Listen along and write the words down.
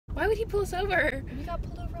Why would he pull us over? We got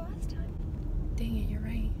pulled over last time. Dang it, you're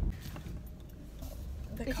right.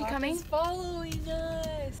 Is he coming? He's following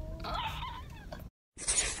us.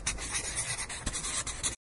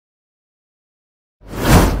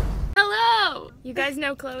 Hello! You guys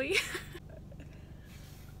know Chloe.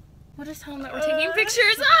 We'll just tell him that we're taking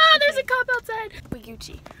pictures. Ah, there's a cop outside. We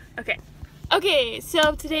Gucci. Okay. Okay,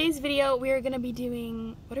 so today's video we are gonna be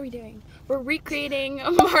doing, what are we doing? We're recreating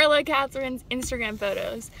Marla Catherine's Instagram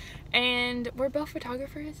photos. And we're both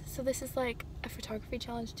photographers, so this is like a photography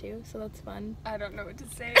challenge too, so that's fun. I don't know what to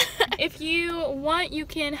say. If you want, you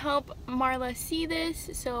can help Marla see this,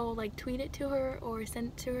 so like tweet it to her or send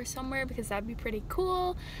it to her somewhere because that'd be pretty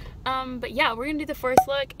cool. But yeah, we're gonna do the first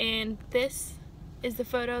look, and this is the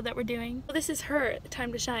photo that we're doing. This is her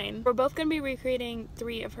time to shine. We're both gonna be recreating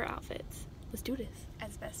 3 of her outfits. Let's do this.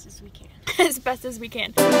 As best as we can. As best as we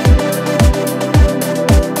can.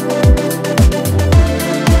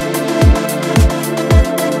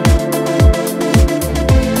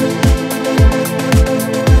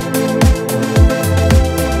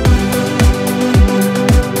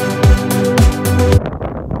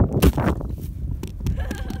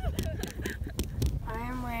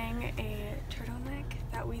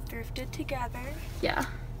 Together. Yeah.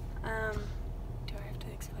 Do I have to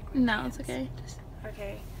explain what No, it's okay.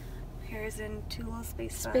 Okay. Here's in 2 little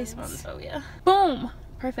space buns. Oh yeah. Boom!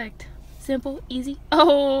 Perfect. Simple, easy.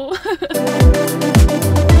 Oh!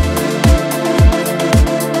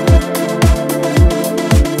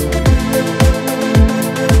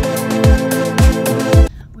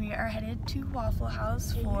 We are headed to Waffle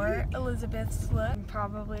House for Elizabeth's look. I'm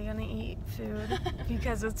probably gonna eat food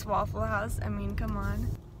because it's Waffle House. I mean, come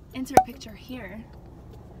on. Insert picture here.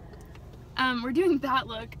 We're doing that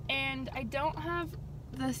look, and I don't have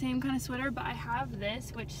the same kind of sweater, but I have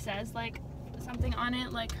this which says like something on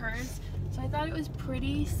it like hers, so I thought it was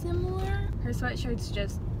pretty similar. Her sweatshirt's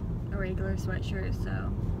just a regular sweatshirt,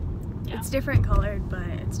 so yeah. It's different colored, but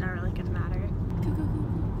it's not really gonna matter.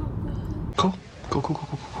 Go. How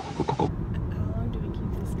long do we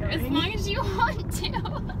keep this going? As long as you want to.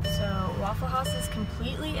 So Waffle House is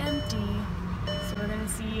completely empty. So we're gonna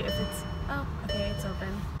see if it's, oh, okay, it's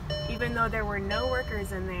open. Even though there were no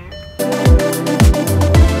workers in there.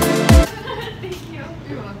 Thank you.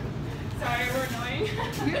 You're welcome. Sorry, we're annoying.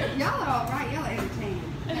 Y'all are alright, y'all are entertaining.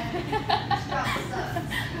 Stop sucks.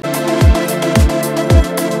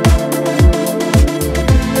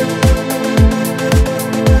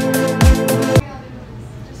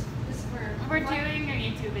 We're doing a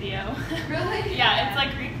YouTube video. Really? Yeah, it's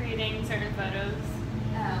like recreating certain photos.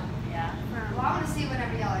 Oh. Yeah. Well, I want to see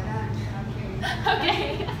whatever y'all are done. I'm curious.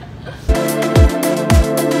 Okay.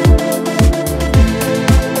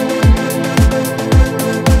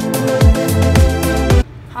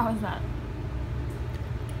 How was that?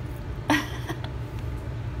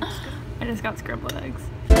 I just got scrambled eggs.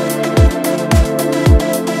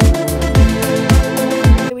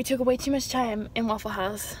 We took way too much time in Waffle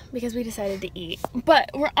House because we decided to eat.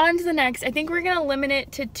 But we're on to the next. I think we're gonna limit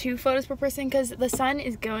it to 2 photos per person because the sun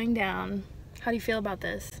is going down. How do you feel about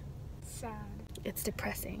this? Sad. It's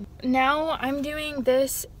depressing. Now I'm doing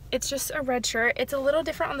this. It's just a red shirt. It's a little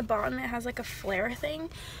different on the bottom. It has like a flare thing,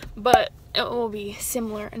 but it will be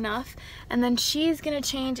similar enough. And then she's gonna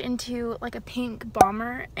change into like a pink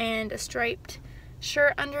bomber and a striped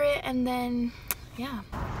shirt under it. And then, yeah,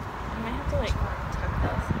 I might have to like tuck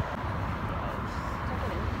this.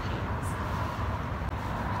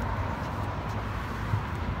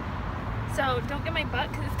 So don't get my butt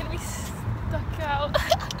because it's gonna be stuck out.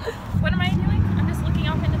 What am I doing? I'm just looking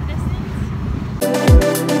off into the distance.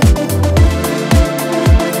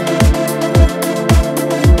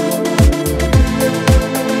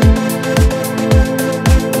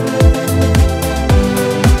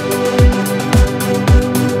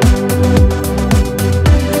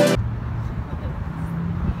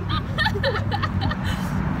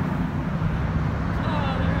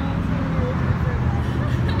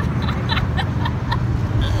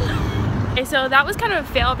 So that was kind of a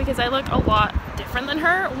fail because I look a lot different than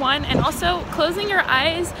her, one, and also closing your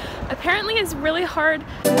eyes apparently is really hard.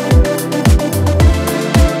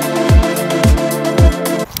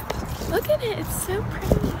 Look at it, it's so pretty.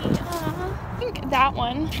 Aww. I think that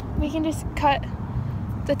one, we can just cut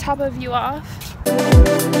the top of you off.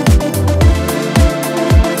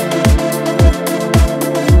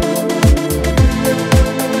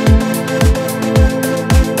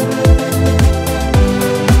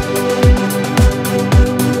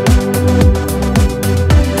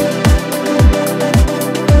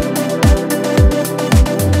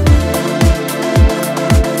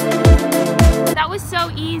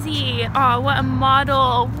 Aw, what a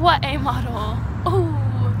model. What a model.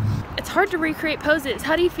 Oh, it's hard to recreate poses.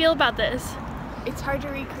 How do you feel about this? It's hard to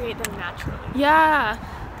recreate them naturally. Yeah.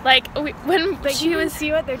 Like when you can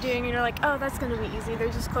see what they're doing and you're like, oh, that's gonna be easy. They're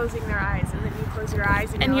just closing their eyes, and then you close your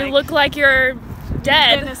eyes and you look like you're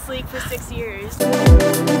dead. You've been asleep for 6 years.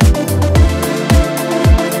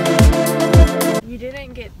 You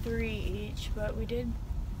didn't get 3 each, but we did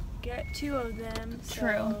get 2 of them.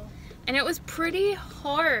 True. And it was pretty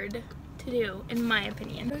hard to do, in my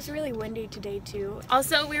opinion. It was really windy today too.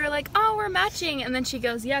 Also, we were like, oh, we're matching, and then she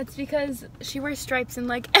goes, yeah, it's because she wears stripes and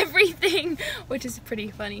like everything, which is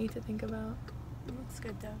pretty funny to think about. It looks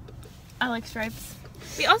good though. I like stripes.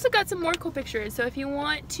 We also got some more cool pictures, so if you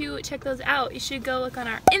want to check those out, you should go look on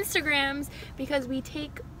our Instagrams, because we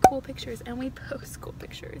take cool pictures and we post cool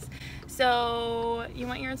pictures. So, you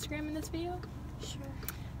want your Instagram in this video? Sure.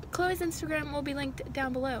 Chloe's Instagram will be linked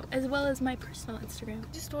down below, as well as my personal Instagram.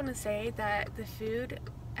 I just want to say that the food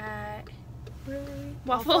at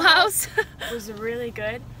Waffle House was really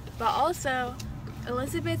good, but also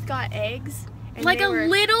Elisabeth got eggs. And like a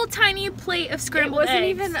little tiny plate of scrambled eggs. It wasn't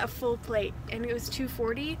even a full plate, and it was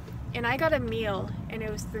 $2.40, and I got a meal, and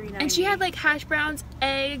it was $3.90. And she had like hash browns,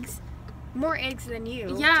 eggs. More eggs than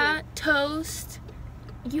you. Yeah, too. Toast.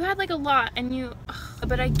 You had like a lot, and you... Ugh.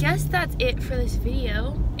 But I guess that's it for this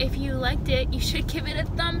video. If you liked it, you should give it a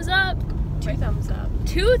thumbs up. 2 thumbs up.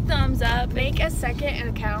 2 thumbs up. Make a second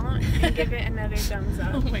account and give it another thumbs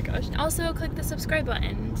up. Oh my gosh. Also, click the subscribe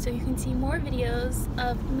button so you can see more videos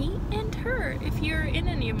of me and her if you're in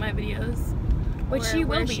any of my videos. Which she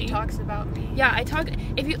will be. She talks about me. Yeah,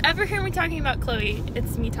 if you ever hear me talking about Chloe,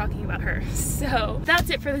 it's me talking about her. So, that's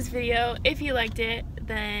it for this video. If you liked it,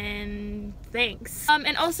 then thanks.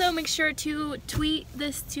 And also make sure to tweet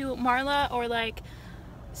this to Marla, or like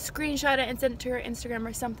screenshot it and send it to her Instagram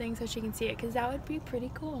or something so she can see it, because that would be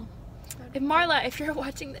pretty cool. Marla, if you're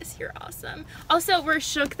watching this, you're awesome. Also, we're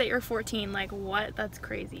shook that you're 14. Like, what? That's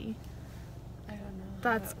crazy. I don't know.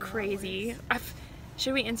 That's crazy.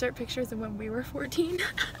 Should we insert pictures of when we were 14?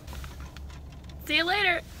 See you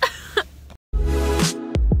later.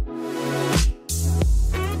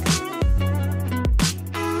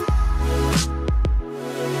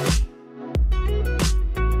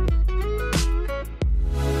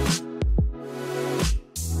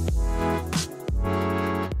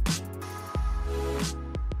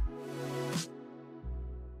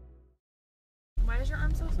 Why is your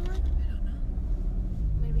arm so sore? I don't know.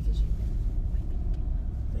 Maybe because you've been whipping too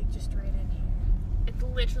much. Like just right in here. It's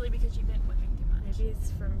literally because you've been whipping too much. Maybe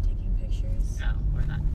it's from taking pictures. Oh, or that.